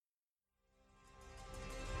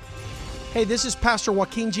Hey, this is Pastor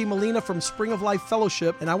Joaquin G. Molina from Spring of Life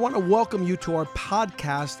Fellowship, and I want to welcome you to our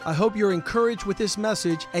podcast. I hope you're encouraged with this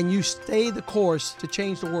message and you stay the course to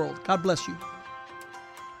change the world. God bless you.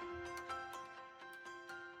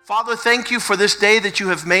 Father, thank you for this day that you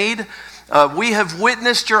have made. We have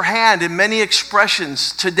witnessed your hand in many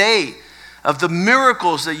expressions today of the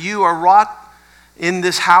miracles that you are wrought in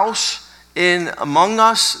this house, in among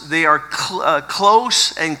us. They are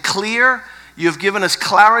close and clear. You have given us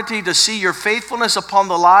clarity to see your faithfulness upon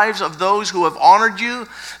the lives of those who have honored you.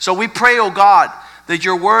 So we pray, oh God, that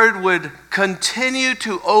your word would continue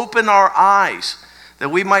to open our eyes,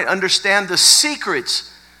 that we might understand the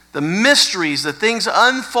secrets, the mysteries, the things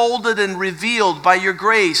unfolded and revealed by your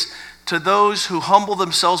grace to those who humble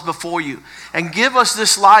themselves before you. And give us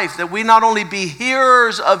this life that we not only be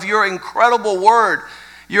hearers of your incredible word,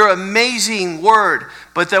 your amazing word,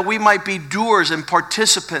 but that we might be doers and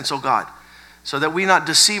participants, oh God, so that we not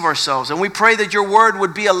deceive ourselves. And we pray that your word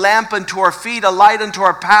would be a lamp unto our feet, a light unto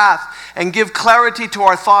our path, and give clarity to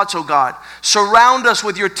our thoughts, O God. Surround us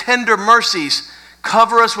with your tender mercies.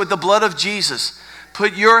 Cover us with the blood of Jesus.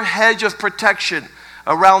 Put your hedge of protection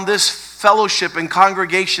around this fellowship and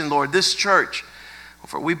congregation, Lord, this church.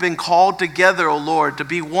 For we've been called together, O Lord, to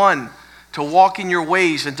be one, to walk in your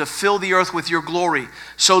ways and to fill the earth with your glory.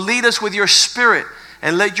 So lead us with your spirit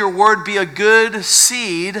and let your word be a good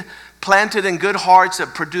seed planted in good hearts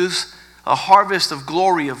that produce a harvest of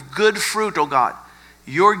glory, of good fruit, O God.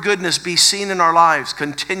 Your goodness be seen in our lives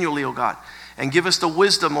continually, O God. And give us the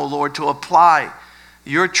wisdom, O Lord, to apply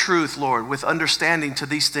your truth, Lord, with understanding to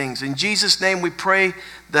these things. In Jesus' name we pray.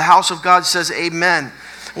 The house of God says amen.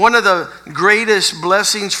 One of the greatest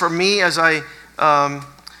blessings for me as I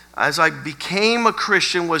became a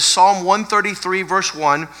Christian was Psalm 133, verse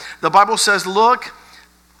 1. The Bible says, "Look,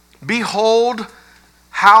 behold,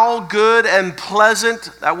 how good and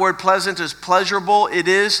pleasant," that word pleasant is pleasurable, "it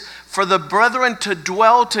is for the brethren to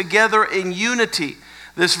dwell together in unity."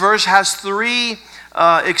 This verse has three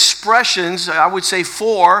expressions, I would say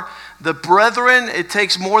four. The brethren, it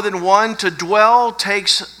takes more than one. To dwell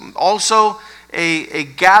takes also a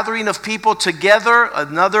gathering of people together,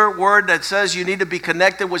 another word that says you need to be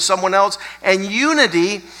connected with someone else. And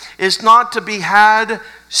unity is not to be had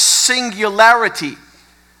singularity.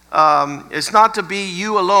 It's not to be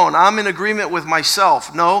you alone. I'm in agreement with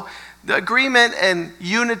myself. No, the agreement and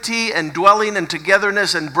unity and dwelling and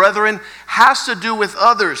togetherness and brethren has to do with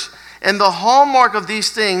others. And the hallmark of these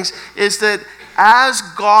things is that as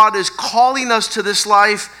God is calling us to this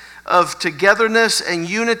life of togetherness and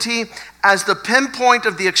unity, as the pinpoint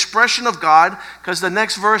of the expression of God, because the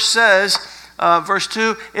next verse says, verse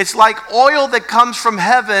 2, it's like oil that comes from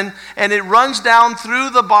heaven and it runs down through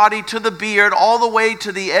the body to the beard all the way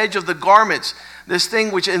to the edge of the garments. This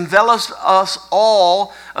thing which envelops us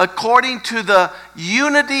all according to the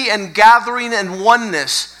unity and gathering and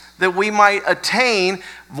oneness that we might attain.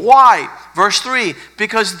 Why? Verse 3,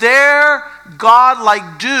 because there God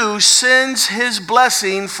like dew sends his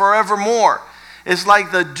blessing forevermore. It's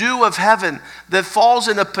like the dew of heaven that falls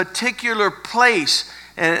in a particular place.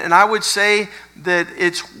 And I would say that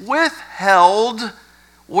it's withheld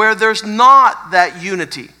where there's not that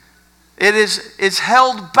unity. It's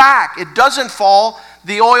held back. It doesn't fall.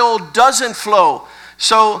 The oil doesn't flow.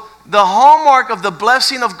 So the hallmark of the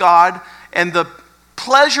blessing of God and the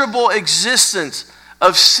pleasurable existence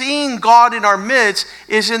of seeing God in our midst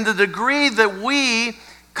is in the degree that we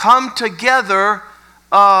come together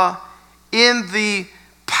in the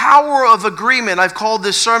power of agreement. I've called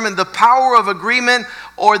this sermon the power of agreement,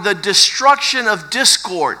 or the destruction of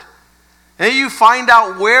discord. And you find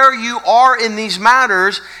out where you are in these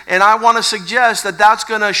matters, and I want to suggest that that's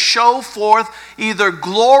going to show forth either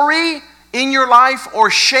glory in your life or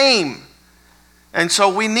shame. And so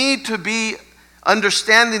we need to be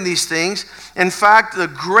understanding these things. In fact, the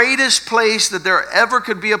greatest place that there ever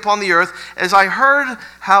could be upon the earth, as I heard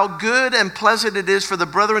how good and pleasant it is for the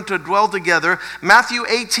brethren to dwell together, Matthew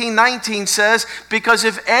 18:19 says, because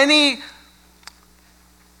if any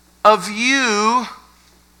of you,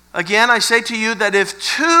 again I say to you, that if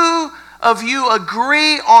two of you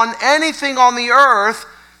agree on anything on the earth,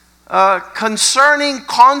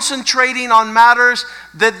 concentrating on matters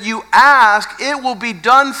that you ask, it will be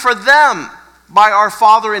done for them by our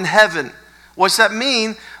Father in heaven. What's that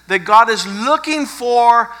mean? That God is looking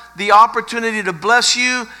for the opportunity to bless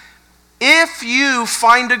you if you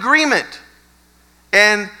find agreement.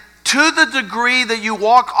 And to the degree that you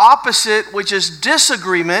walk opposite, which is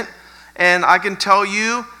disagreement, and I can tell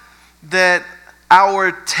you that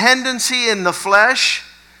our tendency in the flesh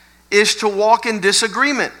is to walk in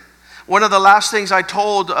disagreement. One of the last things I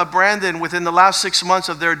told Brandon within the last 6 months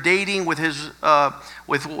of their dating with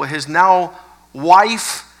his now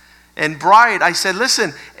wife and bride, I said,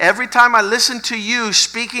 listen, every time I listen to you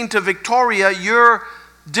speaking to Victoria, you're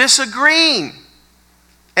disagreeing.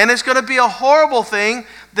 And it's going to be a horrible thing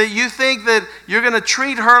that you think that you're going to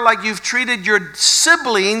treat her like you've treated your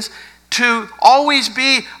siblings, to always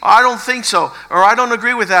be, oh, I don't think so, or I don't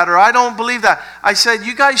agree with that, or I don't believe that. I said,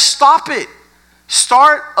 you guys stop it.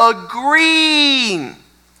 Start agreeing,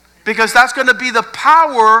 because that's going to be the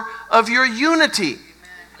power of your unity.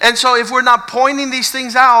 And so if we're not pointing these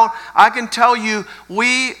things out, I can tell you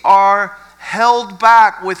we are held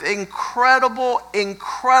back with incredible,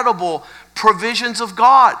 incredible provisions of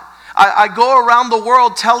God. I go around the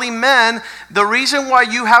world telling men the reason why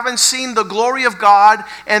you haven't seen the glory of God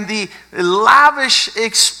and the lavish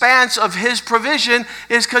expanse of His provision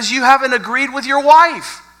is because you haven't agreed with your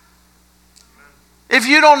wife. If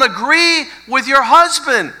you don't agree with your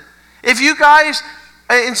husband, if you guys,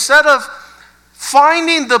 instead of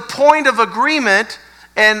finding the point of agreement,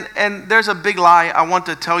 and there's a big lie I want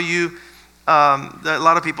to tell you, that a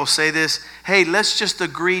lot of people say this, hey, let's just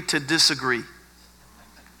agree to disagree.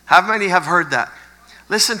 How many have heard that?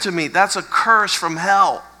 Listen to me, that's a curse from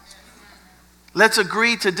hell. Let's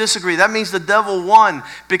agree to disagree. That means the devil won,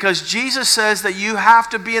 because Jesus says that you have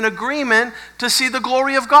to be in agreement to see the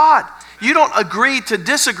glory of God. You don't agree to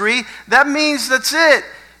disagree, that means that's it.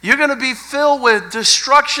 You're going to be filled with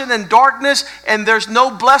destruction and darkness, and there's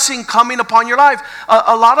no blessing coming upon your life.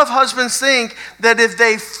 A lot of husbands think that if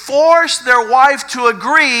they force their wife to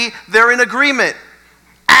agree, they're in agreement.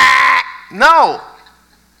 No.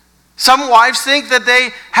 Some wives think that they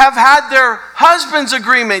have had their husband's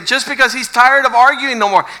agreement just because he's tired of arguing no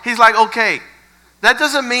more. He's like, okay. That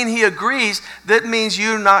doesn't mean he agrees. That means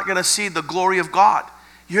you're not going to see the glory of God.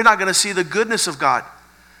 You're not going to see the goodness of God.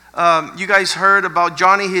 You guys heard about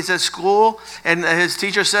Johnny. He's at school, and his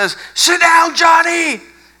teacher says, sit down, Johnny.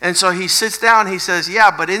 And so he sits down. He says, yeah,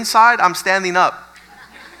 but inside I'm standing up.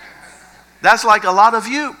 That's like a lot of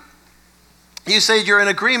you. You say you're in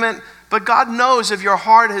agreement, but God knows if your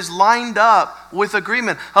heart is lined up with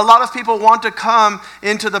agreement. A lot of people want to come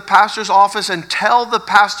into the pastor's office and tell the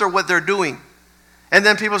pastor what they're doing. And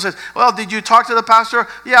then people say, well, did you talk to the pastor?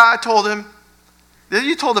 Yeah, I told him. That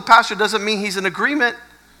you told the pastor doesn't mean he's in agreement.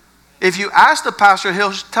 If you ask the pastor,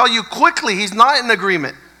 he'll tell you quickly he's not in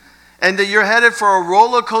agreement. And that you're headed for a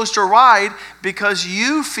roller coaster ride because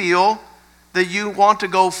you feel that you want to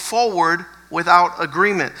go forward without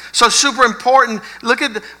agreement. So super important. Look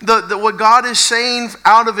at what God is saying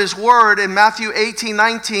out of His Word in Matthew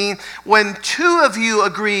 18:19. When two of you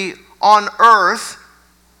agree on earth,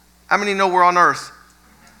 how many know we're on earth?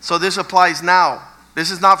 So this applies now. This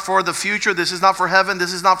is not for the future. This is not for heaven.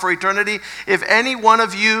 This is not for eternity. If any one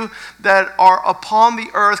of you that are upon the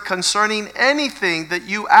earth concerning anything that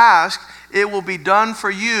you ask, it will be done for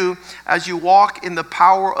you as you walk in the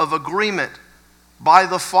power of agreement by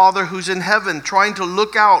the Father who's in heaven, trying to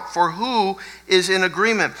look out for who is in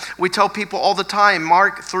agreement. We tell people all the time,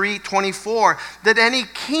 Mark 3:24, that any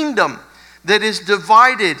kingdom that is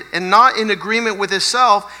divided and not in agreement with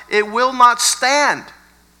itself, it will not stand.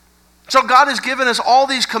 So God has given us all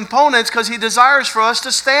these components because He desires for us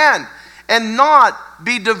to stand and not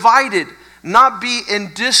be divided, not be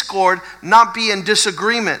in discord, not be in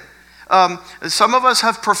disagreement. Some of us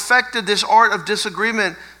have perfected this art of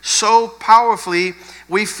disagreement so powerfully,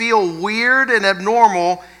 we feel weird and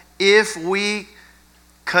abnormal if we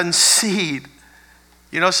concede.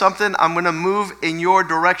 You know something? I'm going to move in your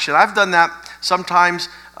direction. I've done that sometimes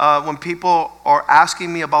when people are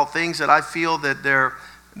asking me about things that I feel that they're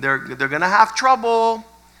going to have trouble.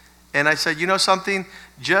 And I said, you know something?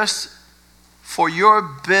 Just for your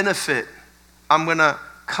benefit, I'm going to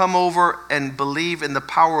come over and believe in the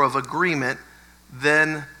power of agreement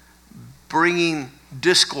than bringing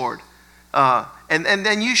discord. And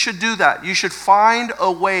then you should do that. You should find a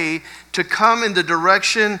way to come in the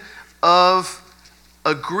direction of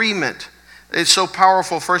agreement. It's so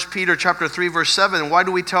powerful. 1 Peter chapter 3, verse 7. Why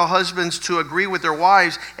do we tell husbands to agree with their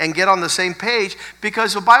wives and get on the same page?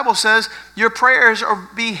 Because the Bible says your prayers are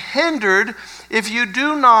be hindered if you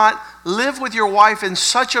do not live with your wife in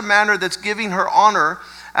such a manner that's giving her honor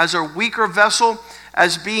as a weaker vessel,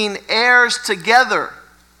 as being heirs together.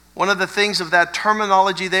 One of the things of that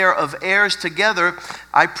terminology there of heirs together,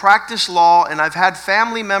 I practice law and I've had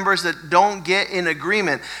family members that don't get in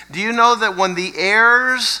agreement. Do you know that when the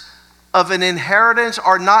heirs of an inheritance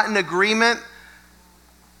are not in agreement,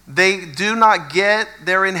 they do not get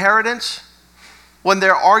their inheritance? when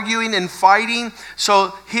they're arguing and fighting.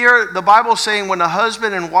 So here the Bible is saying when a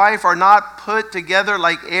husband and wife are not put together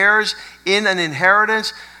like heirs in an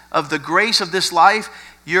inheritance of the grace of this life,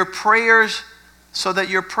 your prayers, so that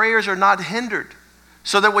your prayers are not hindered.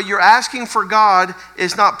 So that what you're asking for God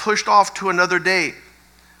is not pushed off to another day.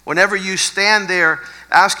 Whenever you stand there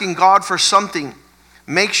asking God for something,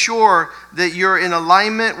 make sure that you're in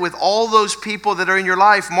alignment with all those people that are in your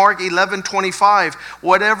life. Mark 11:25.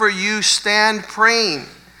 Whatever you stand praying,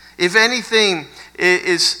 if anything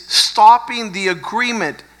is stopping the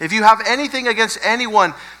agreement, if you have anything against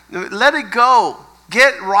anyone, let it go.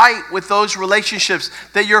 Get right with those relationships,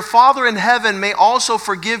 that your Father in heaven may also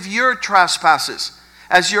forgive your trespasses.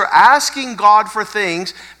 As you're asking God for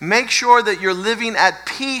things, make sure that you're living at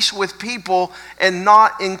peace with people and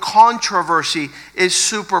not in controversy is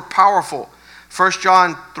super powerful. 1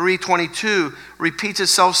 John 3:22 repeats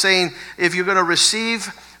itself saying, if you're going to receive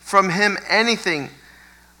from him anything,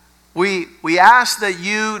 we ask that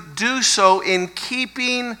you do so in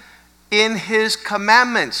keeping in his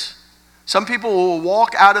commandments. Some people will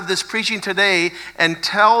walk out of this preaching today and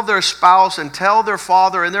tell their spouse and tell their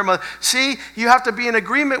father and their mother, see, you have to be in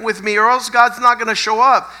agreement with me or else God's not going to show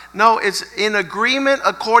up. No, it's in agreement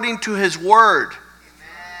according to his word.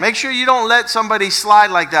 Amen. Make sure you don't let somebody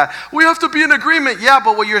slide like that. We have to be in agreement. Yeah,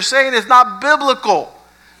 but what you're saying is not biblical.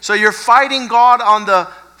 So you're fighting God on the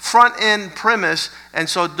front end premise, and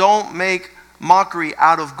so don't make mockery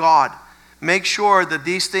out of God. Make sure that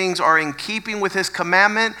these things are in keeping with his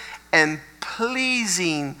commandment and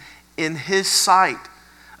pleasing in his sight.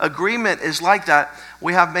 Agreement is like that.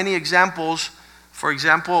 We have many examples. For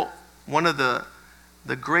example, one of the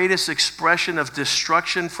greatest expression of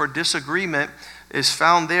destruction for disagreement is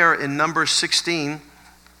found there in Numbers 16.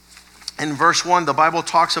 In verse 1, the Bible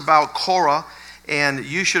talks about Korah, and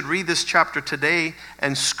you should read this chapter today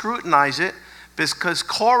and scrutinize it, because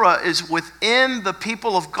Korah is within the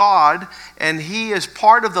people of God, and he is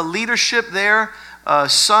part of the leadership there.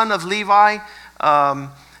 Son of Levi.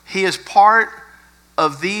 He is part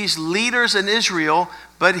of these leaders in Israel,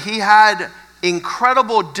 but he had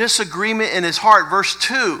incredible disagreement in his heart. Verse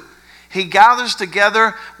 2, he gathers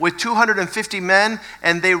together with 250 men,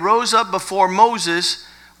 and they rose up before Moses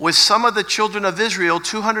with some of the children of Israel,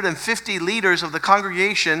 250 leaders of the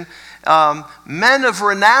congregation, men of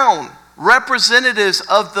renown, representatives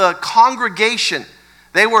of the congregation.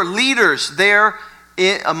 They were leaders there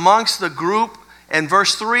amongst the group. And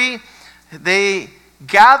verse 3, they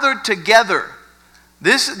gathered together.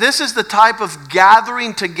 This is the type of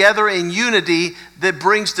gathering together in unity that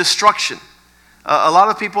brings destruction. A lot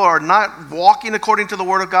of people are not walking according to the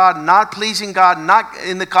Word of God, not pleasing God, not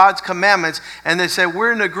in God's commandments, and they say,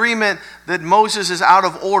 we're in agreement that Moses is out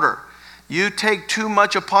of order. You take too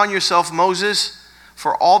much upon yourself, Moses,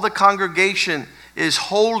 for all the congregation is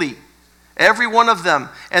holy. Every one of them,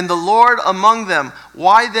 and the Lord among them.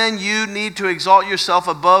 Why then you need to exalt yourself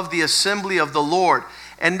above the assembly of the Lord?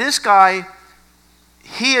 And this guy,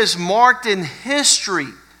 he is marked in history.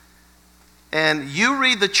 And you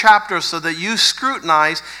read the chapter so that you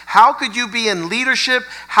scrutinize. How could you be in leadership?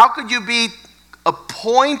 How could you be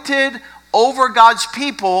appointed over God's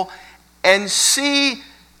people and see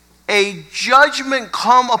a judgment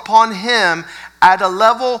come upon him at a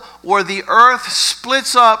level where the earth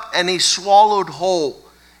splits up and he's swallowed whole?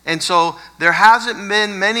 And so there hasn't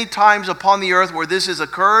been many times upon the earth where this has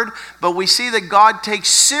occurred, but we see that God takes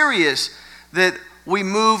serious that we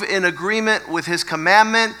move in agreement with his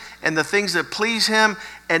commandment and the things that please him,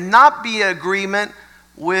 and not be in agreement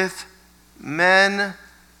with men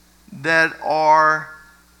that are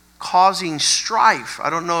causing strife.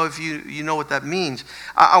 I don't know if you know what that means.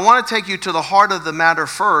 I want to take you to the heart of the matter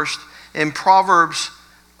first. In Proverbs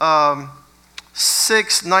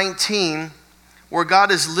 6:19, where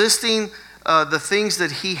God is listing the things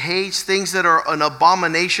that he hates, things that are an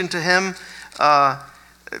abomination to him.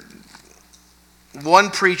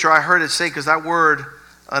 One preacher, I heard it say, because that word,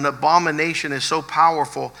 an abomination, is so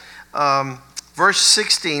powerful. Verse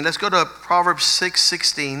 16, let's go to Proverbs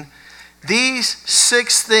 6:16. These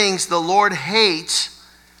 6 things the Lord hates,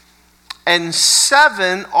 and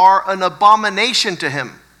 7 are an abomination to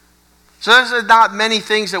him. So there's not many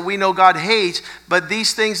things that we know God hates, but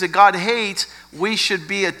these things that God hates, we should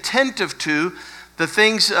be attentive to. The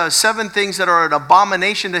things, 7 things that are an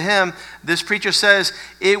abomination to him, this preacher says,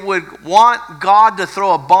 it would want God to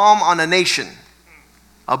throw a bomb on a nation.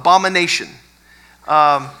 Abomination.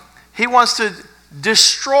 He wants to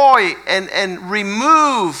destroy and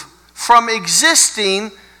remove from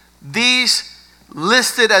existing these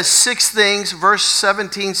listed as 6 things. Verse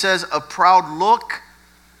 17 says, a proud look.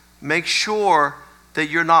 Make sure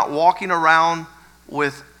that you're not walking around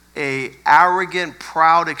with a arrogant,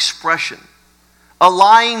 proud expression. A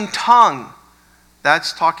lying tongue.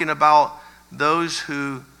 That's talking about those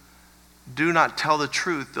who do not tell the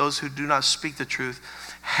truth, those who do not speak the truth.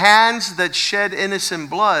 Hands that shed innocent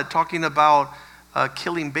blood, talking about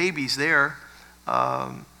killing babies there.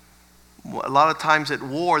 A lot of times at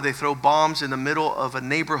war, they throw bombs in the middle of a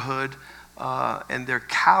neighborhood, and they're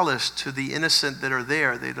callous to the innocent that are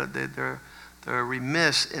there. They're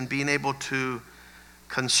remiss in being able to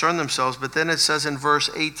concern themselves. But then it says in verse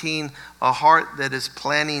 18, a heart that is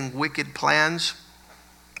planning wicked plans,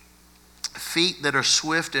 feet that are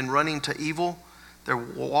swift in running to evil. They're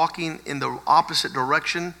walking in the opposite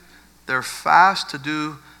direction. They're fast to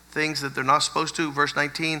do things that they're not supposed to. Verse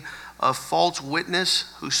 19, a false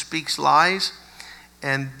witness who speaks lies,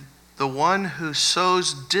 and the one who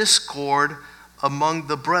sows discord among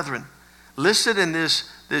the brethren. Listed in this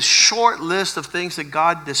short list of things that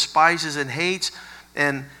God despises and hates.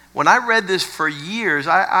 And when I read this for years,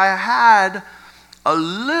 I had a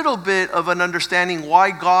little bit of an understanding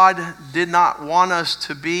why God did not want us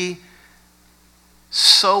to be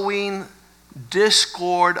sowing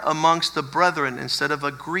discord amongst the brethren instead of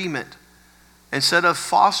agreement. Instead of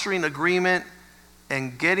fostering agreement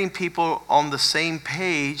and getting people on the same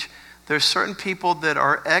page, there's certain people that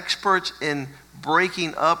are experts in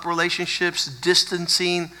breaking up relationships,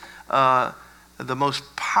 distancing, the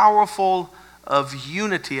most powerful of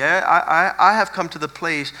unity. I have come to the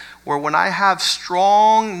place where when I have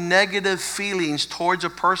strong negative feelings towards a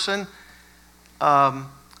person,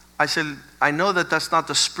 I said, I know that that's not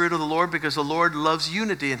the Spirit of the Lord, because the Lord loves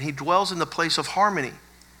unity and He dwells in the place of harmony.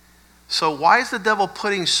 So why is the devil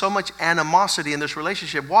putting so much animosity in this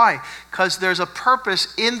relationship? Why? Because there's a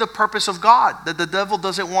purpose in the purpose of God that the devil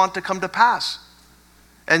doesn't want to come to pass.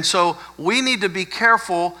 And so we need to be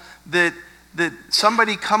careful that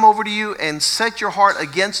somebody come over to you and set your heart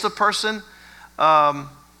against a person.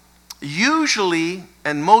 Usually,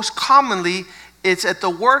 and most commonly, it's at the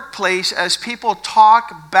workplace as people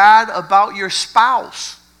talk bad about your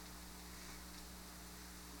spouse.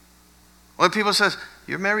 When people says,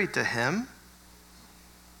 "You're married to him?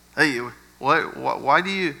 Hey, what? Why do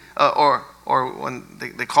you?" Or when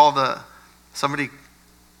they call somebody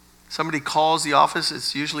calls the office.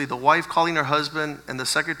 It's usually the wife calling her husband, and the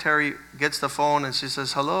secretary gets the phone and she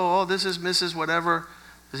says, "Hello, oh, this is Mrs. Whatever.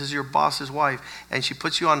 This is your boss's wife," and she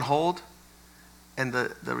puts you on hold. And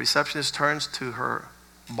the receptionist turns to her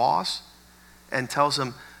boss and tells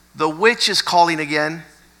him, "The witch is calling again."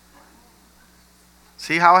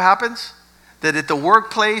 See how it happens? That at the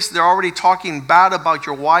workplace, they're already talking bad about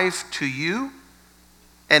your wife to you,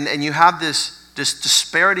 and you have this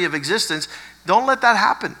disparity of existence. Don't let that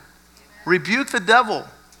happen. Rebuke the devil.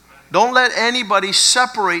 Don't let anybody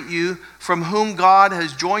separate you from whom God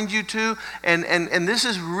has joined you to. And this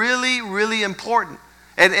is really, really important.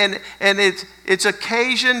 And it's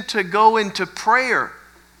occasion to go into prayer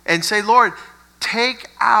and say, "Lord, take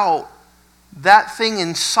out that thing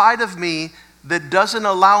inside of me that doesn't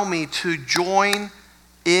allow me to join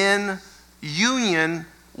in union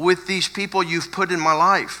with these people you've put in my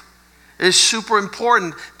life." It's super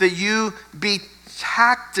important that you be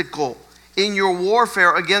tactical in your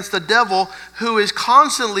warfare against the devil, who is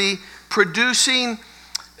constantly producing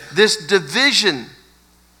this division,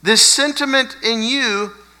 this sentiment in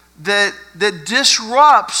you that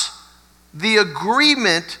disrupts the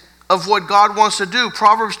agreement of what God wants to do.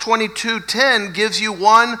 Proverbs 22:10 gives you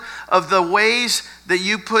one of the ways that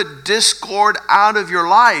you put discord out of your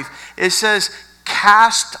life. It says,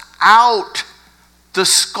 "Cast out the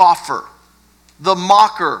scoffer, the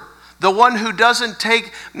mocker, the one who doesn't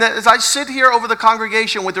take." As I sit here over the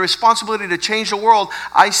congregation with the responsibility to change the world,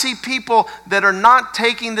 I see people that are not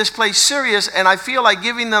taking this place serious, and I feel like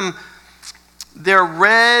giving them their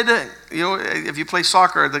red. You know, if you play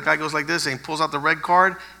soccer, the guy goes like this and he pulls out the red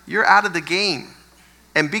card. You're out of the game.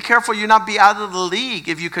 And be careful you not be out of the league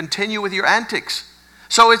if you continue with your antics.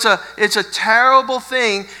 So it's a terrible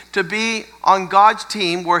thing to be on God's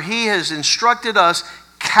team where He has instructed us,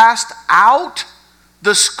 cast out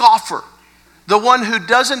the scoffer, the one who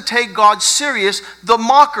doesn't take God serious, the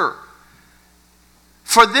mocker.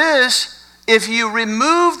 For this, if you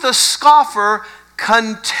remove the scoffer,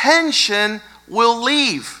 contention will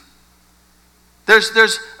leave.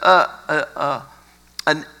 There's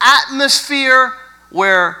an atmosphere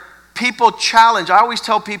where people challenge. I always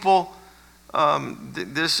tell people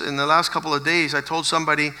this in the last couple of days. I told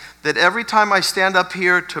somebody that every time I stand up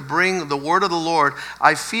here to bring the word of the Lord,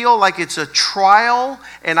 I feel like it's a trial,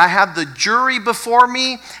 and I have the jury before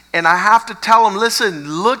me, and I have to tell them, "Listen,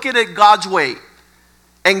 look at it God's way,"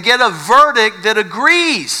 and get a verdict that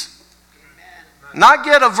agrees. Not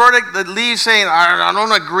get a verdict that leaves saying, I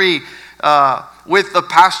don't agree with the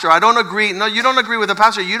pastor. I don't agree. No, you don't agree with the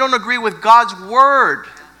pastor. You don't agree with God's word,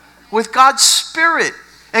 with God's spirit.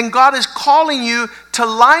 And God is calling you to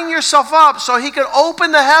line yourself up so he can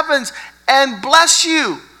open the heavens and bless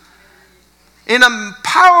you in a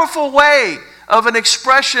powerful way of an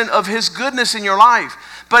expression of his goodness in your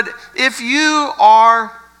life. But if you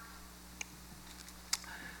are,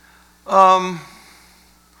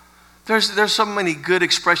 there's so many good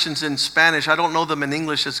expressions in Spanish. I don't know them in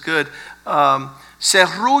English. It's good.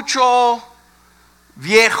 Serrucho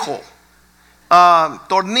viejo,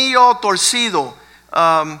 tornillo torcido.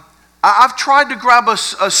 I've tried to grab a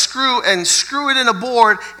screw and screw it in a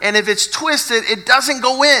board, and if it's twisted, it doesn't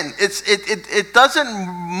go in. It doesn't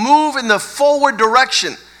move in the forward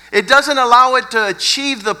direction. It doesn't allow it to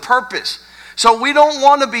achieve the purpose. So we don't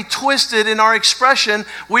want to be twisted in our expression.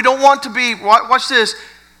 We don't want to be, watch this.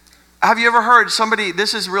 Have you ever heard somebody,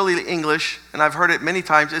 this is really English, and I've heard it many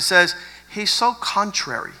times. It says, he's so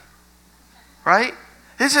contrary, right?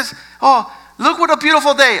 It says, oh, look what a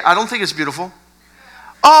beautiful day. I don't think it's beautiful.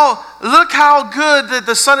 Oh, look how good that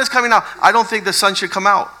the sun is coming out. I don't think the sun should come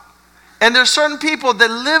out. And there's certain people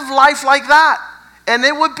that live life like that. And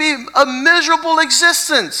it would be a miserable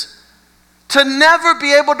existence to never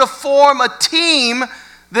be able to form a team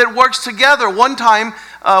that works together. One time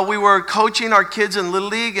we were coaching our kids in Little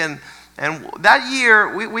League, and that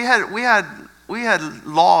year we had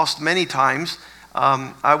lost many times.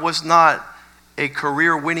 I was not a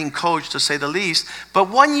career-winning coach, to say the least. But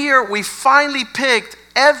one year we finally picked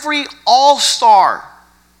every all-star.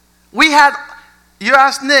 You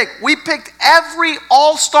asked Nick, we picked every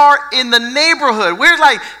all-star in the neighborhood. We're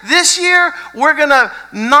like, this year we're gonna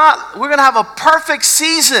have a perfect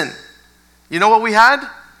season. You know what we had?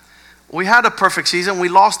 We had a perfect season. We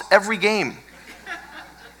lost every game.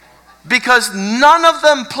 Because none of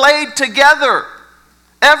them played together.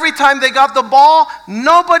 Every time they got the ball,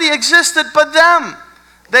 nobody existed but them.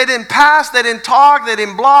 They didn't pass, they didn't talk, they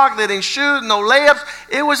didn't block, they didn't shoot, no layups.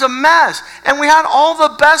 It was a mess. And we had all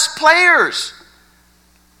the best players,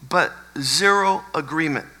 but zero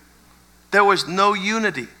agreement. There was no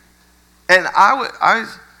unity. And I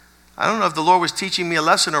don't know if the Lord was teaching me a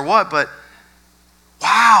lesson or what, but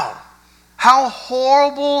wow, how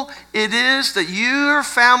horrible it is that your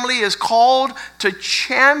family is called to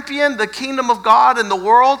champion the kingdom of God in the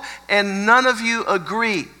world, and none of you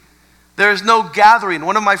agree. There's no gathering.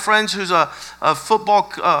 One of my friends who's a football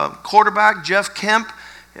quarterback, Jeff Kemp,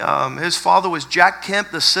 his father was Jack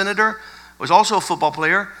Kemp, the senator, was also a football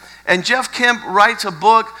player. And Jeff Kemp writes a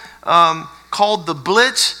book called The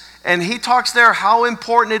Blitz, and he talks there how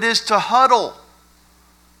important it is to huddle.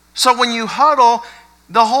 So when you huddle,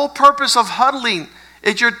 the whole purpose of huddling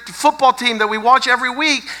at your football team that we watch every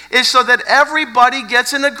week is so that everybody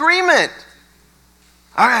gets in agreement.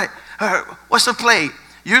 All right, what's the play?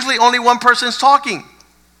 Usually only one person's talking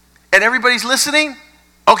and everybody's listening.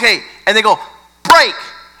 Okay, and they go, break.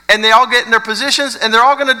 And they all get in their positions and they're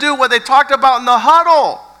all going to do what they talked about in the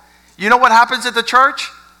huddle. You know what happens at the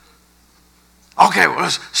church? Okay, well,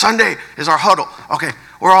 Sunday is our huddle.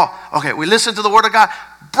 Okay, we listen to the word of God.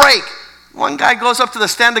 Break. One guy goes up to the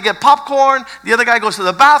stand to get popcorn. The other guy goes to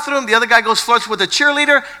the bathroom. The other guy goes flirts with a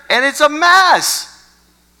cheerleader. And it's a mess.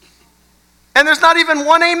 And there's not even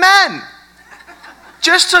one amen.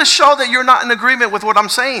 Just to show that you're not in agreement with what I'm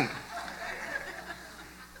saying.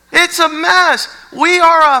 It's a mess. We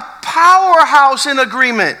are a powerhouse in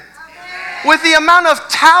agreement. With the amount of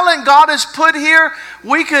talent God has put here,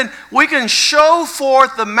 we can show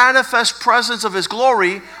forth the manifest presence of his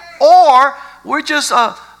glory, or we're just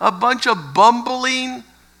a bunch of bumbling,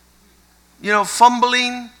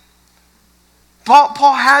 fumbling.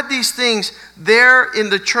 Paul had these things there in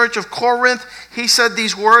the church of Corinth. He said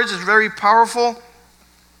these words. It's very powerful.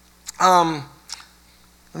 Let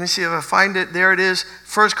me see if I find it. There it is.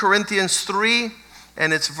 1 Corinthians 3,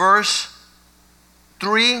 and it's verse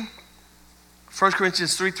 3. 1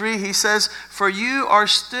 Corinthians 3:3. He says, for you are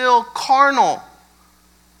still carnal.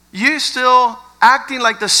 You still acting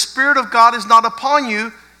like the Spirit of God is not upon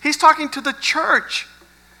you. He's talking to the church.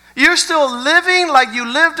 You're still living like you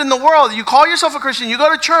lived in the world. You call yourself a Christian, you go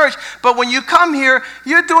to church, but when you come here,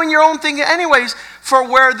 you're doing your own thing anyways. For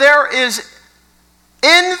where there is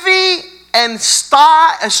envy and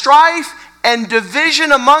strife and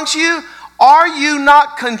division amongst you, are you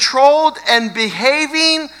not controlled and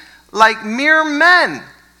behaving like mere men?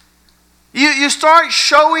 You start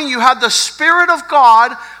showing you have the Spirit of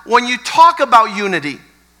God when you talk about unity.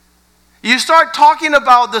 You start talking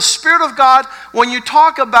about the Spirit of God when you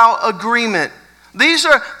talk about agreement. These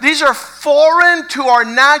are foreign to our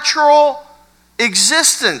natural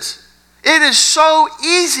existence. It is so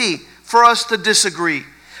easy for us to disagree.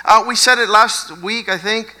 We said it last week, I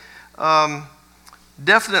think.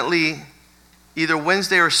 Definitely either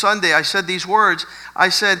Wednesday or Sunday, I said these words. I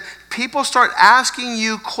said, people start asking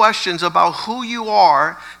you questions about who you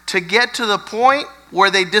are to get to the point where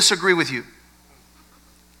they disagree with you.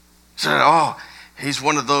 So, oh, he's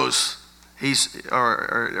one of those.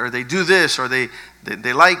 Or they do this, or they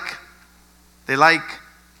like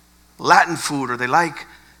Latin food, or they like.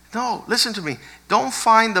 No, listen to me. Don't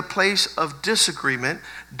find the place of disagreement.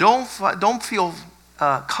 Don't feel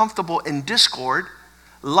comfortable in discord.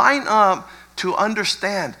 Line up to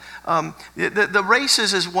understand. The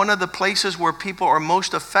races is one of the places where people are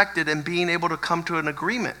most affected in being able to come to an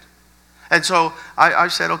agreement. And so I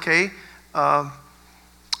said, okay,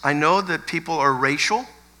 I know that people are racial,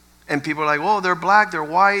 and people are like, oh, they're black, they're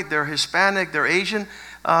white, they're Hispanic, they're Asian.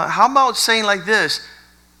 How about saying like this?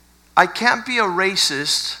 I can't be a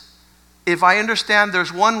racist if I understand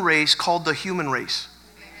there's one race called the human race.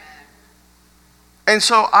 And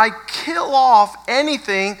so I kill off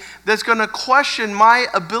anything that's going to question my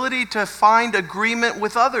ability to find agreement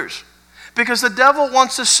with others. Because the devil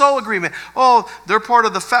wants to sow agreement. Oh, they're part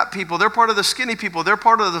of the fat people. They're part of the skinny people. They're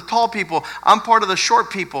part of the tall people. I'm part of the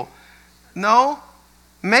short people. No.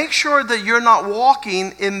 Make sure that you're not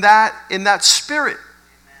walking in that spirit.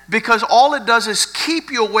 Because all it does is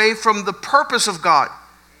keep you away from the purpose of God.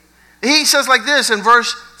 He says like this in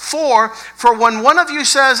verse 4, for when one of you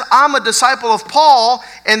says, I'm a disciple of Paul,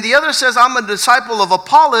 and the other says, I'm a disciple of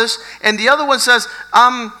Apollos, and the other one says,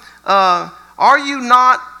 are you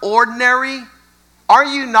not ordinary? Are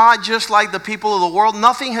you not just like the people of the world?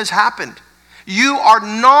 Nothing has happened. You are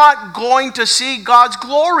not going to see God's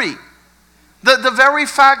glory. The very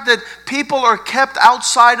fact that people are kept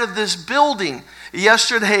outside of this building.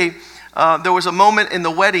 Yesterday, there was a moment in the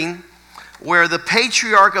wedding where the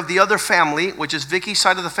patriarch of the other family, which is Vicky's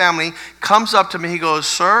side of the family, comes up to me. He goes,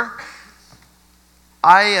 sir,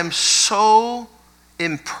 I am so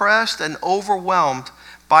impressed and overwhelmed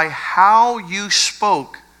by how you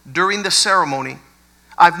spoke during the ceremony.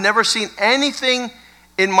 I've never seen anything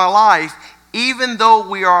in my life, even though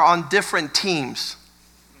we are on different teams.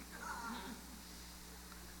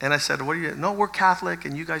 And I said, what are you? No, we're Catholic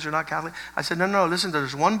and you guys are not Catholic. I said, no, listen,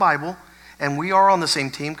 there's one Bible and we are on the same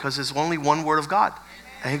team because there's only one word of God.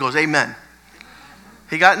 And he goes, amen.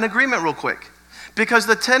 He got an agreement real quick. Because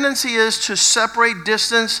the tendency is to separate,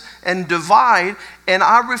 distance, and divide. And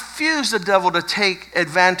I refuse the devil to take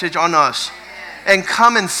advantage on us and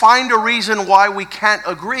come and find a reason why we can't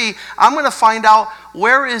agree. I'm going to find out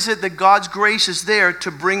where is it that God's grace is there to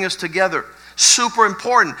bring us together. Super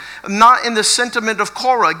important. Not in the sentiment of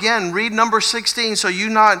Korah. Again, read number 16 so you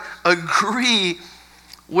not agree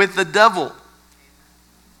with the devil.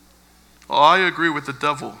 Oh, I agree with the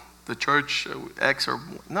devil. The church X or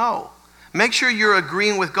no. Make sure you're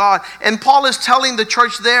agreeing with God. And Paul is telling the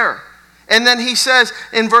church there. And then he says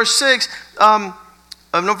in verse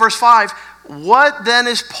 5, what then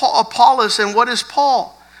is Apollos and what is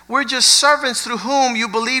Paul? We're just servants through whom you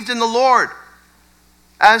believed in the Lord.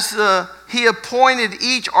 As he appointed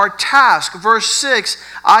each our task. Verse 6,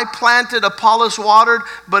 I planted, Apollos watered,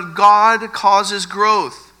 but God causes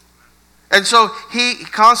growth. And so he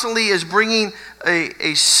constantly is bringing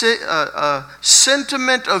a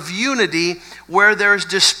sentiment of unity where there's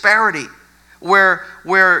disparity, where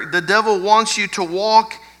the devil wants you to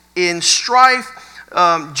walk in strife.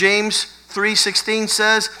 James 3:16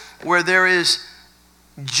 says, where there is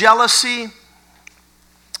jealousy,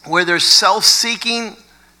 where there's self-seeking,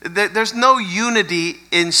 there's no unity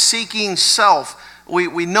in seeking self.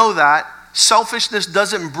 We know that. Selfishness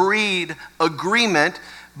doesn't breed agreement,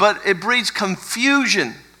 but it breeds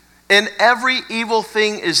confusion. And every evil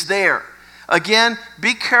thing is there. Again,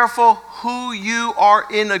 be careful who you are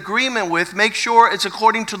in agreement with. Make sure it's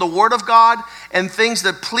according to the Word of God and things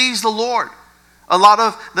that please the Lord. A lot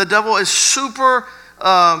of the devil is super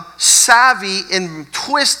savvy in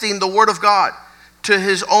twisting the Word of God to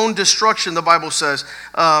his own destruction, the Bible says.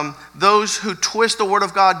 Those who twist the Word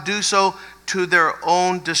of God do so to their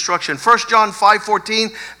own destruction. 1 John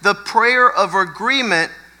 5:14, the prayer of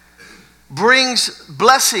agreement brings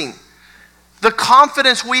blessing. The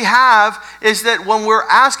confidence we have is that when we're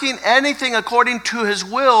asking anything according to his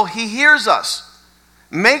will, he hears us.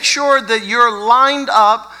 Make sure that you're lined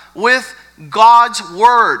up with God's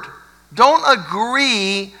word. Don't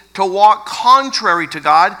agree to walk contrary to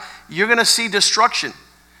God. You're going to see destruction.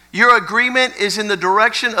 Your agreement is in the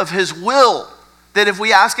direction of his will. That if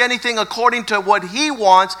we ask anything according to what he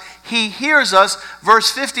wants, he hears us.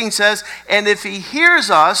 Verse 15 says, and if he hears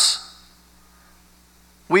us,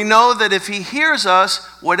 We know that if he hears us,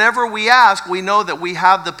 whatever we ask, we know that we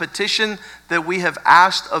have the petition that we have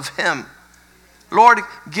asked of him. Lord,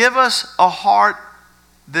 give us a heart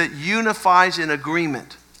that unifies in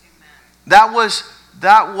agreement. That was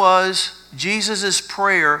Jesus'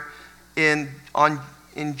 prayer in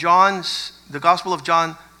the Gospel of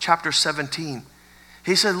John chapter 17.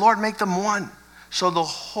 He said, Lord, make them one so the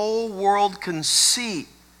whole world can see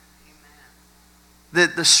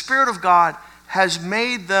that the Spirit of God has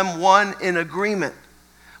made them one in agreement.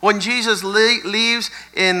 When Jesus leaves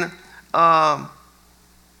in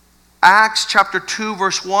Acts chapter 2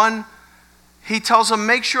 verse 1, he tells them,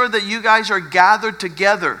 make sure that you guys are gathered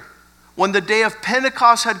together. When the day of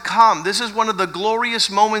Pentecost had come, this is one of the glorious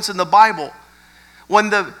moments in the Bible. When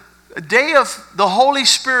the day of the Holy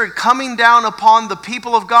Spirit coming down upon the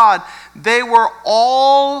people of God, they were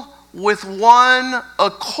all with one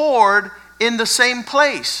accord in the same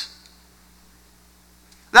place.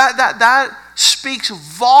 That speaks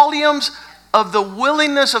volumes of the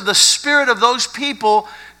willingness of the spirit of those people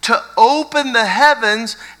to open the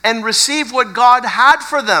heavens and receive what God had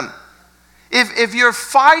for them. If you're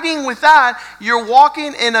fighting with that, you're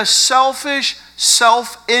walking in a selfish,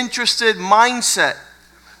 self-interested mindset.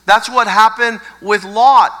 That's what happened with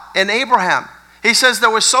Lot and Abraham. He says there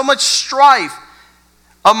was so much strife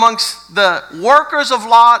amongst the workers of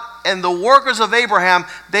Lot and the workers of Abraham,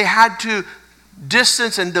 they had to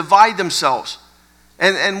distance and divide themselves.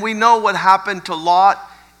 And we know what happened to Lot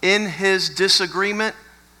in his disagreement.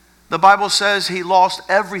 The Bible says he lost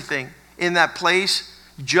everything in that place.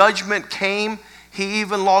 Judgment came. He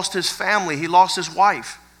even lost his family. He lost his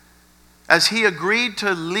wife. As he agreed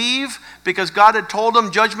to leave because God had told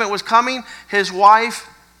him judgment was coming, his wife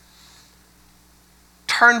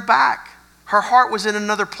turned back. Her heart was in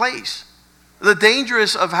another place. The danger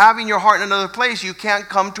is of having your heart in another place, you can't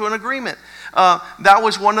come to an agreement. That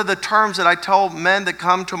was one of the terms that I tell men that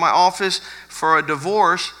come to my office for a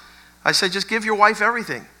divorce. I say, just give your wife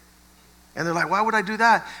everything. And they're like, why would I do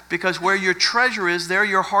that? Because where your treasure is, there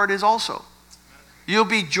your heart is also. You'll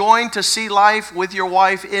be joined to see life with your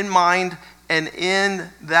wife in mind and in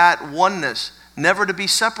that oneness, never to be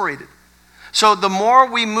separated. So the more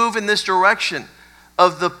we move in this direction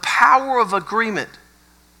of the power of agreement,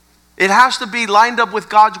 it has to be lined up with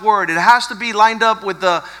God's word. It has to be lined up with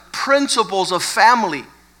the principles of family.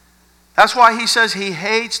 That's why he says he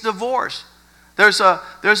hates divorce. There's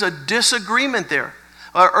a disagreement there.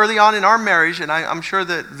 Early on in our marriage, and I'm sure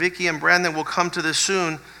that Vicky and Brandon will come to this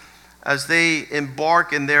soon as they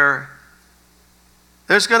embark in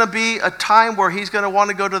there's going to be a time where he's going to want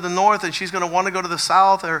to go to the north and she's going to want to go to the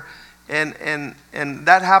south. And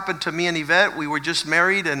that happened to me and Yvette. We were just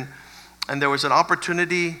married and there was an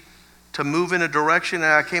opportunity to move in a direction,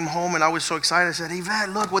 and I came home and I was so excited. I said, Yvette,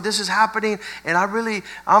 look, well, this is happening, and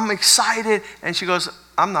I'm excited. And she goes,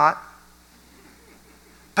 I'm not.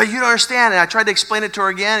 But you don't understand. And I tried to explain it to her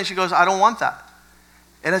again, and she goes, I don't want that.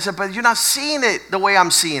 And I said, but you're not seeing it the way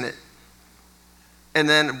I'm seeing it. And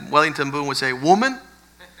then Wellington Boone would say, woman,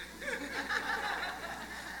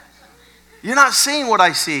 you're not seeing what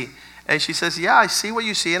I see. And she says, yeah, I see what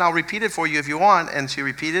you see, and I'll repeat it for you if you want. And she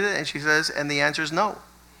repeated it, and she says, and the answer is no.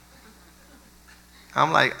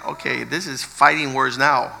 I'm like, okay, this is fighting words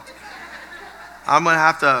now. I'm going to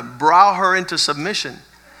have to brow her into submission.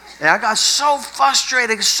 And I got so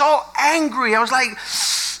frustrated, so angry. I was like,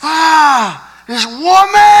 this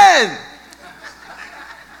woman.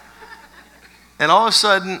 And all of a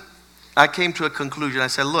sudden, I came to a conclusion. I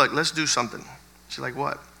said, look, let's do something. She's like,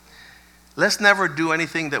 what? Let's never do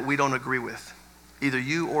anything that we don't agree with, either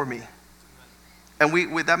you or me. And we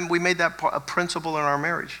made that a principle in our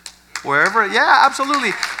marriage. Wherever, yeah, absolutely.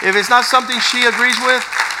 If it's not something she agrees with,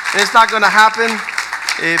 it's not going to happen.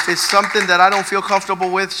 If it's something that I don't feel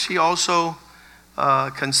comfortable with, she also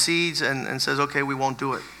concedes and says, okay, we won't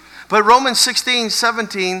do it. But Romans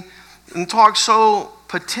 16:17 talks so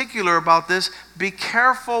particular about this. Be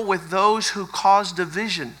careful with those who cause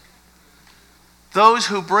division. Those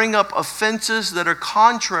who bring up offenses that are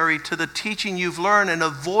contrary to the teaching you've learned, and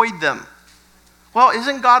avoid them. Well,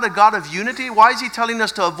 isn't God a God of unity? Why is he telling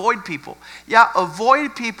us to avoid people? Yeah,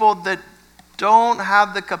 avoid people that don't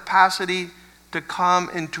have the capacity to come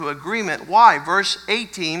into agreement. Why? Verse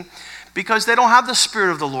 18, because they don't have the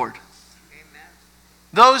Spirit of the Lord. Amen.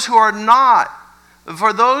 Those who are not,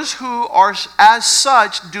 for those who are as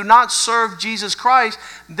such, do not serve Jesus Christ,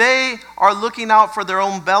 they are looking out for their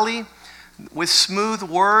own belly. With smooth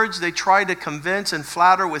words, they try to convince and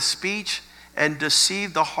flatter with speech and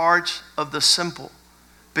deceive the hearts of the simple.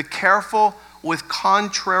 Be careful with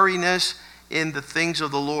contrariness in the things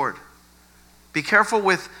of the Lord. Be careful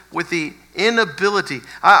with the inability.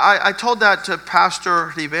 I told that to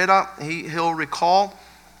Pastor Rivera. He'll recall.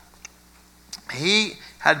 He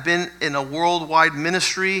had been in a worldwide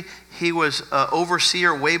ministry. He was an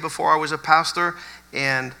overseer way before I was a pastor.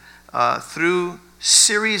 And through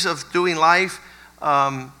series of doing life,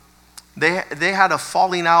 they had a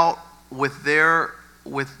falling out with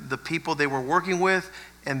the people they were working with.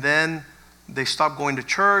 And then they stopped going to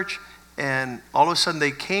church. And all of a sudden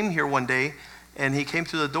they came here one day. And he came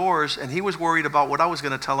through the doors, and he was worried about what I was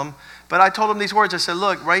going to tell him. But I told him these words. I said,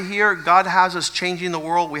 look, right here, God has us changing the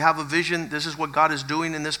world. We have a vision. This is what God is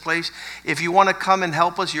doing in this place. If you want to come and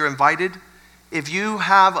help us, you're invited. If you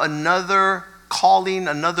have another calling,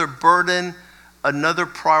 another burden, another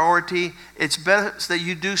priority, it's best that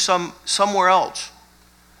you do somewhere else.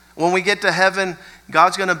 When we get to heaven,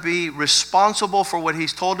 God's going to be responsible for what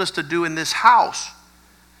he's told us to do in this house.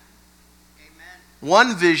 Amen.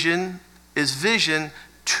 One vision is vision,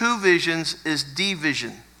 two visions is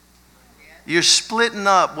division. You're splitting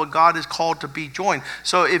up what God is called to be joined.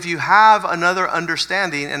 So if you have another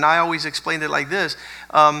understanding, and I always explain it like this,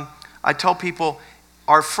 I tell people,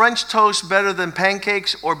 are French toast better than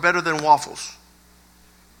pancakes or better than waffles?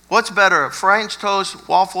 What's better, French toast,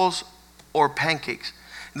 waffles, or pancakes?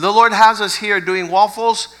 The Lord has us here doing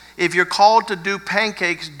waffles. If you're called to do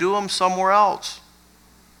pancakes, do them somewhere else.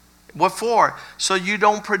 What for? So you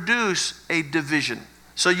don't produce a division.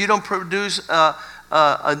 So you don't produce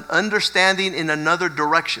an understanding in another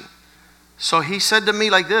direction. So he said to me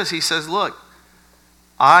like this. He says, look,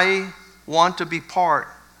 I want to be part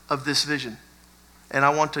of this vision. And I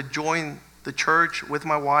want to join the church with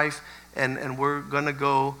my wife. And we're going to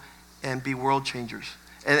go and be world changers.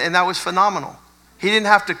 And that was phenomenal. He didn't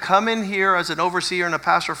have to come in here as an overseer and a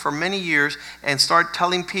pastor for many years and start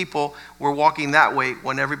telling people we're walking that way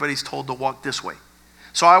when everybody's told to walk this way.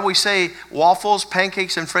 So I always say waffles,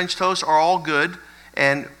 pancakes, and French toast are all good.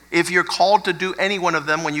 And if you're called to do any one of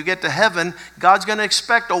them, when you get to heaven, God's going to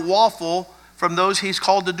expect a waffle from those he's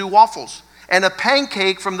called to do waffles. And a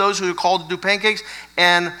pancake from those who are called to do pancakes.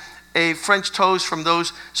 And a French toast from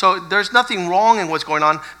those. So there's nothing wrong in what's going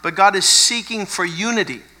on, but God is seeking for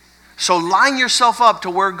unity. So line yourself up to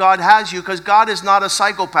where God has you, because God is not a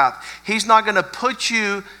psychopath. He's not going to put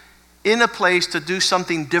you in a place to do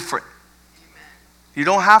something different. Amen. You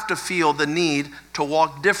don't have to feel the need to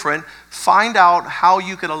walk different. Find out how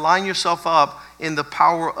you can align yourself up in the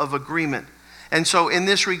power of agreement. And so in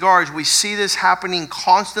this regards, we see this happening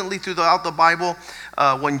constantly throughout the Bible.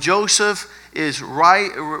 When Joseph is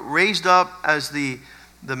raised up as the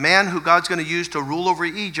man who God's going to use to rule over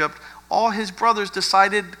Egypt, all his brothers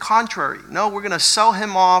decided contrary. No, we're going to sell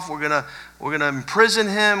him off. We're going to imprison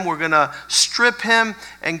him. We're going to strip him.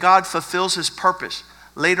 And God fulfills his purpose.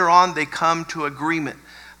 Later on, they come to agreement.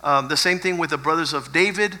 The same thing with the brothers of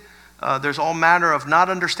David. There's all manner of not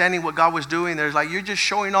understanding what God was doing. There's like, you're just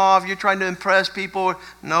showing off. You're trying to impress people.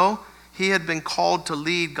 No, he had been called to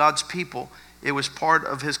lead God's people. It was part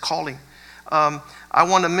of his calling. I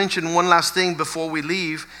want to mention one last thing before we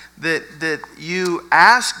leave, that you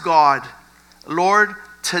ask God, Lord,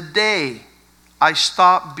 today I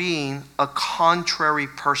stop being a contrary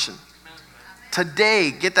person.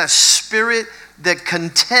 Today, get that spirit that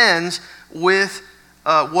contends with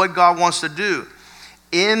what God wants to do.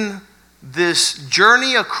 In this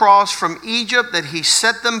journey across from Egypt that he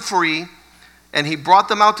set them free and he brought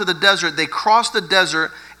them out to the desert, they crossed the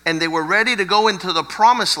desert and they were ready to go into the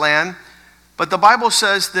promised land. But the Bible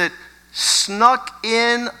says that snuck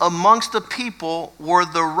in amongst the people were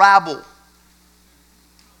the rabble.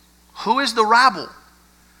 Who is the rabble?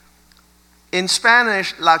 In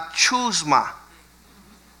Spanish, la chusma.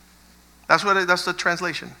 That's the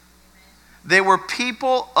translation. They were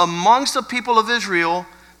people amongst the people of Israel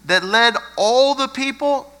that led all the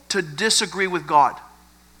people to disagree with God.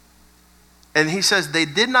 And he says they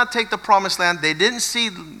did not take the promised land. They didn't see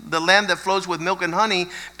the land that flows with milk and honey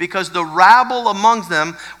because the rabble amongst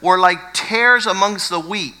them were like tares amongst the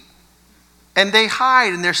wheat. And they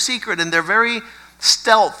hide and they're secret and they're very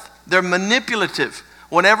stealth. They're manipulative.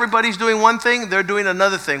 When everybody's doing one thing, they're doing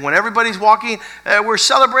another thing. When everybody's walking, we're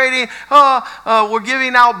celebrating, we're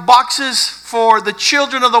giving out boxes for the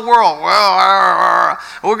children of the world.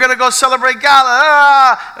 We're going to go celebrate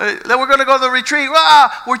Gala. Then we're going to go to the retreat.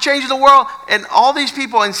 We're changing the world. And all these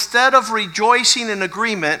people, instead of rejoicing in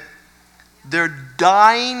agreement, they're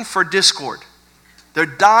dying for discord. They're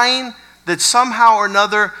dying that somehow or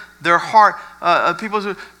another their heart, people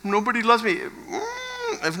say, nobody loves me.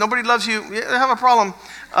 If nobody loves you, you have a problem.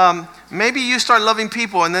 Maybe you start loving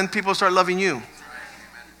people and then people start loving you.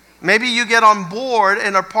 Maybe you get on board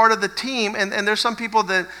and are part of the team, and there's some people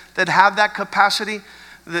that have that capacity.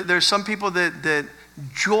 There's some people that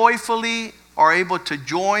joyfully are able to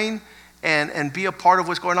join and be a part of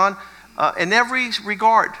what's going on. In every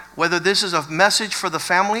regard, whether this is a message for the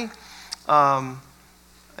family,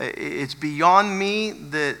 it's beyond me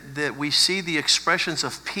that we see the expressions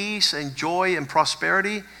of peace and joy and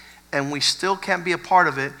prosperity, and we still can't be a part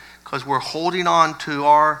of it because we're holding on to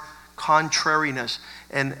our contrariness.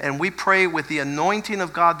 And we pray with the anointing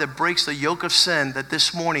of God that breaks the yoke of sin, that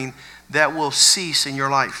this morning that will cease in your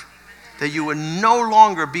life. That you would no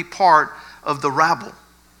longer be part of the rabble.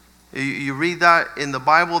 You read that in the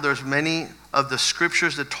Bible. There's many of the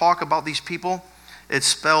scriptures that talk about these people. It's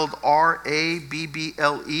spelled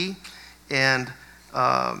R-A-B-B-L-E. And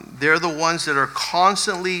they're the ones that are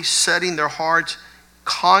constantly setting their hearts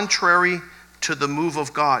contrary to the move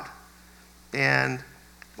of God. And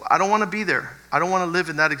I don't want to be there. I don't want to live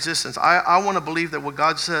in that existence. I want to believe that what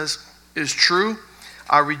God says is true.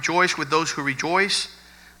 I rejoice with those who rejoice.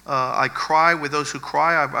 I cry with those who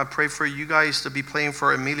cry. I pray for you guys to be praying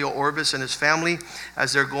for Emilio Orbis and his family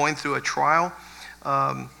as they're going through a trial.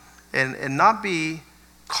 And not be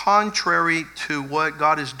contrary to what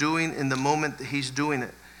God is doing in the moment that he's doing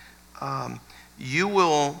it. You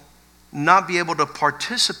will not be able to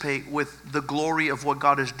participate with the glory of what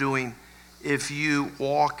God is doing if you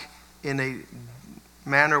walk in a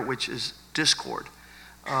manner which is discord.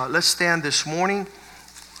 Let's stand this morning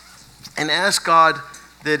and ask God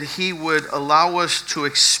that he would allow us to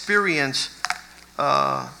experience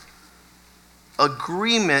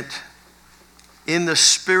agreement in the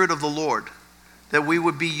Spirit of the Lord, that we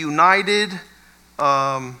would be united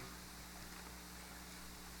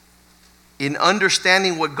in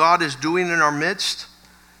understanding what God is doing in our midst.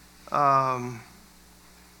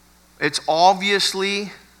 It's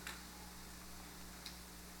obviously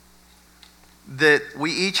that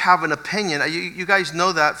we each have an opinion. You guys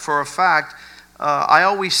know that for a fact. I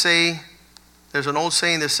always say, there's an old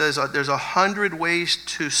saying that says, there's 100 ways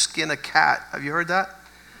to skin a cat. Have you heard that?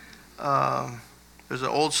 There's an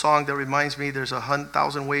old song that reminds me, there's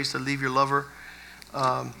 1,000 ways to leave your lover.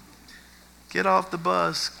 Get off the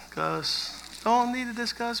bus, Gus. Don't need to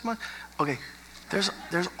discuss much. Okay, there's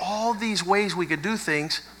all these ways we could do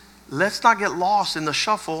things. Let's not get lost in the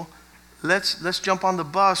shuffle. Let's jump on the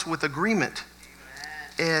bus with agreement.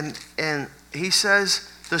 And he says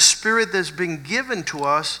the spirit that's been given to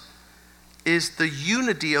us is the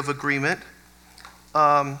unity of agreement.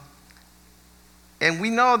 And we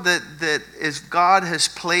know that as God has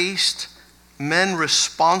placed men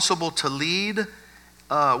responsible to lead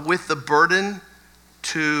with the burden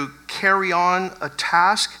to carry on a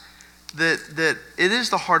task, that it is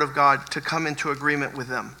the heart of God to come into agreement with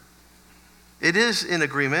them. It is in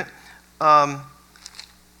agreement. I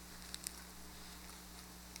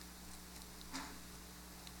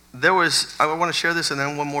want to share this and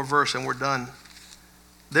then one more verse and we're done.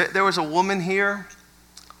 There was a woman here.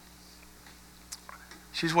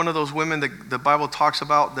 She's one of those women that the Bible talks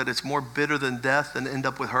about that it's more bitter than death than end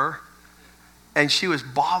up with her. And she was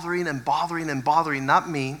bothering and bothering and bothering, not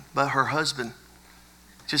me, but her husband.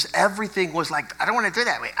 Just everything was like, I don't want to do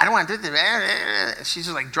that way. I don't want to do that. She's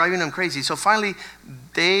just like driving them crazy. So finally,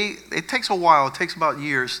 it takes a while. It takes about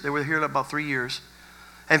years. They were here about 3 years.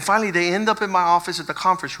 And finally, they end up in my office at the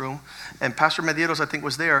conference room. And Pastor Medeiros, I think,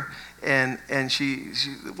 was there. And she,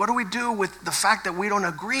 what do we do with the fact that we don't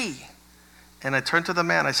agree? And I turned to the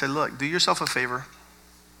man. I said, look, do yourself a favor.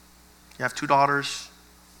 You have 2 daughters.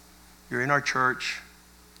 You're in our church.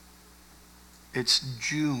 It's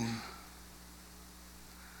June.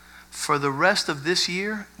 For the rest of this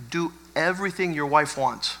year, do everything your wife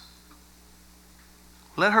wants.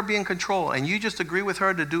 Let her be in control, and you just agree with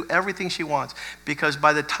her to do everything she wants. Because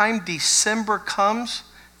by the time December comes,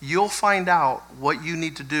 you'll find out what you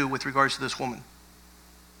need to do with regards to this woman.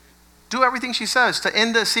 Do everything she says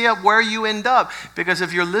to see up where you end up. Because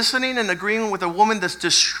if you're listening and agreeing with a woman that's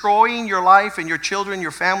destroying your life and your children,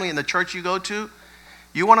 your family, and the church you go to,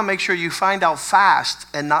 you want to make sure you find out fast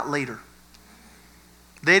and not later.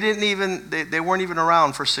 They weren't even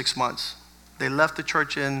around for 6 months. They left the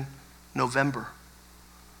church in November.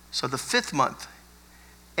 So the 5th month,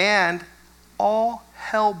 and all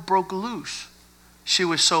hell broke loose. She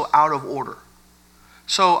was so out of order.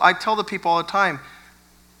 So I tell the people all the time,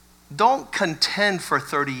 don't contend for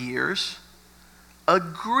 30 years.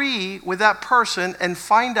 Agree with that person and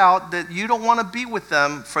find out that you don't want to be with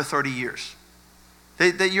them for 30 years.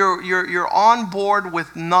 That you're on board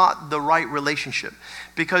with not the right relationship.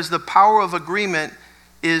 Because the power of agreement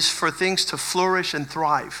is for things to flourish and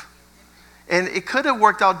thrive. And it could have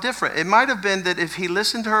worked out different. It might have been that if he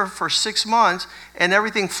listened to her for 6 months and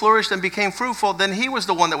everything flourished and became fruitful, then he was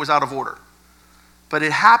the one that was out of order. But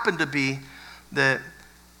it happened to be that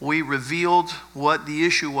we revealed what the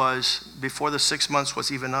issue was before the 6 months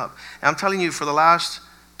was even up. And I'm telling you, for the last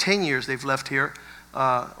 10 years they've left here,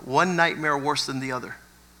 one nightmare worse than the other.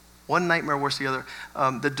 One nightmare worse than the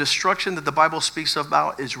other. The destruction that the Bible speaks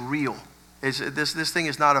about is real. This thing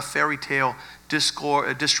is not a fairy tale.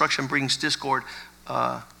 Destruction brings discord.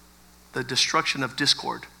 The destruction of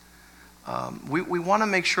discord. We want to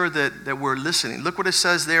make sure that we're listening. Look what it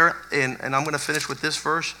says there, and I'm going to finish with this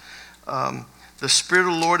verse. The Spirit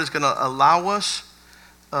of the Lord is going to allow us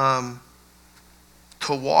to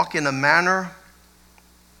walk in a manner.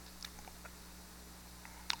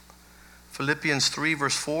 Philippians 3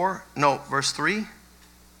 verse 4. No, verse 3.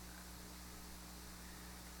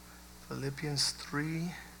 Philippians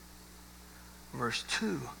 3 verse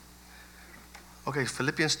 2. Okay,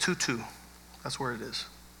 Philippians 2:2. That's where it is.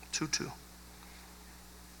 2:2.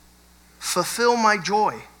 Fulfill my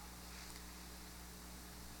joy,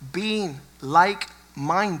 being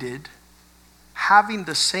like-minded, having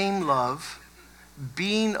the same love,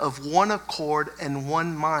 being of one accord and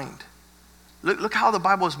one mind. Look how the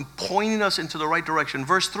Bible is pointing us into the right direction.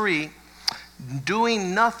 Verse 3,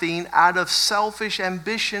 doing nothing out of selfish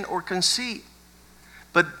ambition or conceit,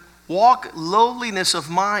 but walk lowliness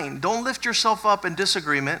of mind. Don't lift yourself up in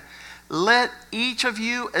disagreement. Let each of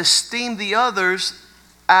you esteem the others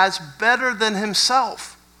as better than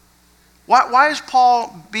himself. Why is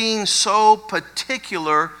Paul being so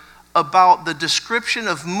particular about the description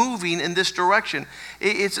of moving in this direction?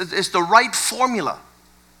 It's the right formula.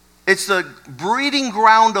 It's the breeding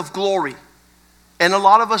ground of glory. And a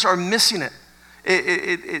lot of us are missing it.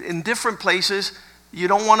 In different places. You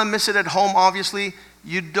don't want to miss it at home, obviously.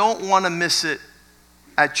 You don't want to miss it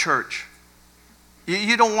at church.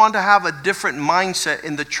 You don't want to have a different mindset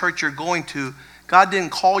in the church you're going to. God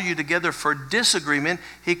didn't call you together for disagreement.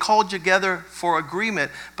 He called you together for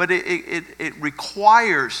agreement. But it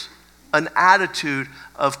requires an attitude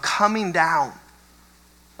of coming down,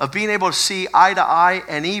 of being able to see eye to eye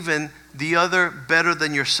and even the other better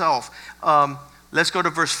than yourself. Let's go to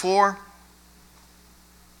verse 4.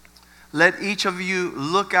 Let each of you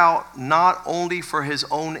look out not only for his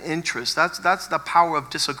own interest. That's the power of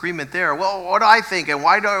disagreement there. Well, what do I think? And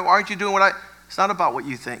why aren't you doing what I... It's not about what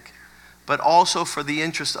you think, but also for the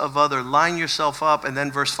interest of others. Line yourself up. And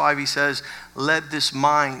then verse 5, he says, let this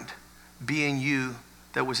mind be in you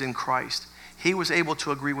that was in Christ. He was able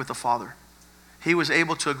to agree with the Father. He was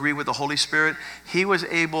able to agree with the Holy Spirit. He was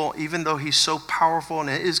able, even though he's so powerful and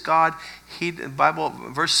is God, the Bible,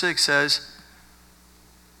 verse 6 says,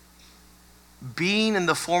 being in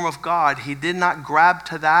the form of God, he did not grab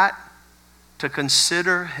to that to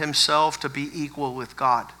consider himself to be equal with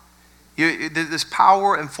God. This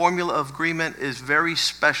power and formula of agreement is very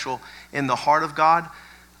special in the heart of God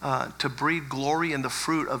to breed glory and the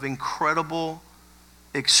fruit of incredible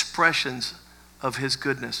expressions of his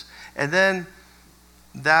goodness. And then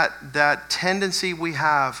that tendency we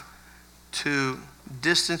have to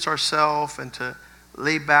distance ourselves and to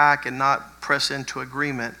lay back and not press into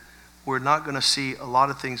agreement, we're not going to see a lot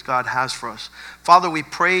of things God has for us. Father, we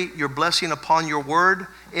pray your blessing upon your word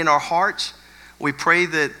in our hearts. We pray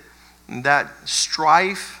that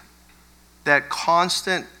strife, that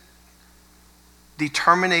constant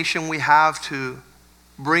determination we have to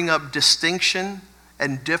bring up distinction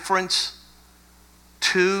and difference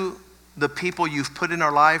to the people you've put in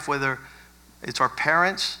our life, whether it's our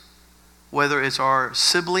parents, whether it's our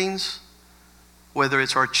siblings, whether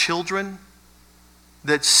it's our children,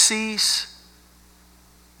 that cease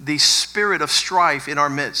the spirit of strife in our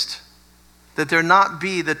midst. That there not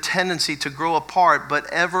be the tendency to grow apart,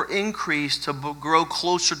 but ever increase to grow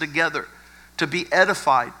closer together, to be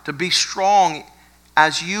edified, to be strong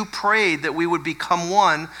as you prayed that we would become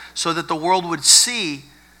one, so that the world would see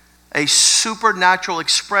a supernatural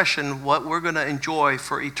expression, what we're going to enjoy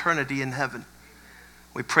for eternity in heaven.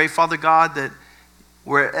 We pray, Father God, that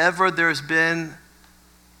wherever there's been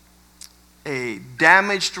a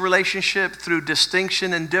damaged relationship through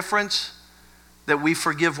distinction and difference, that we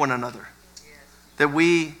forgive one another. That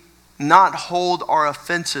we not hold our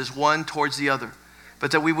offenses one towards the other,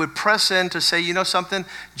 but that we would press in to say, you know something,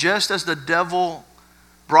 just as the devil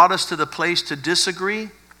brought us to the place to disagree,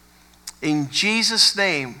 in Jesus'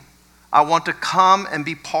 name, I want to come and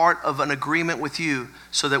be part of an agreement with you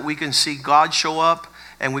so that we can see God show up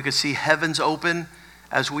and we can see heavens open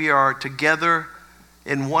as we are together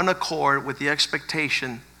in one accord with the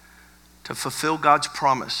expectation to fulfill God's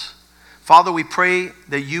promise. Father, we pray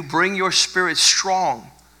that you bring your spirit strong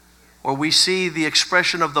where we see the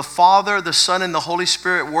expression of the Father, the Son, and the Holy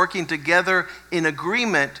Spirit working together in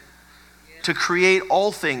agreement to create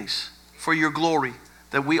all things for your glory,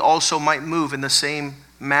 that we also might move in the same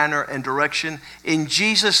manner and direction. In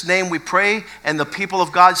Jesus' name we pray, and the people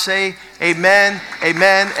of God say, amen,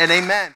 amen, and amen.